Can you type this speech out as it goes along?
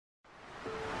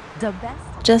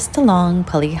Just along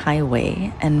Pali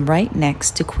Highway and right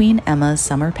next to Queen Emma's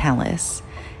Summer Palace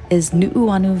is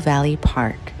Nu'uanu Valley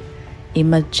Park, a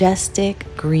majestic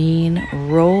green,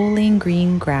 rolling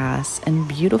green grass and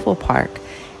beautiful park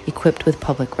equipped with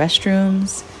public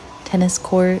restrooms, tennis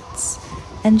courts,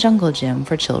 and jungle gym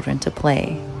for children to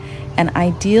play. An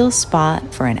ideal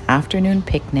spot for an afternoon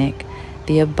picnic,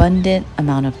 the abundant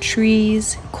amount of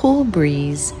trees, cool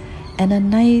breeze, and a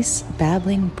nice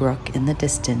babbling brook in the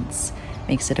distance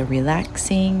makes it a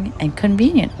relaxing and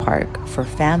convenient park for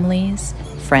families,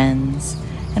 friends,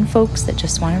 and folks that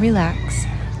just want to relax,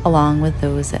 along with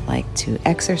those that like to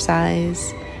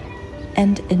exercise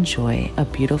and enjoy a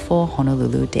beautiful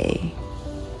Honolulu day.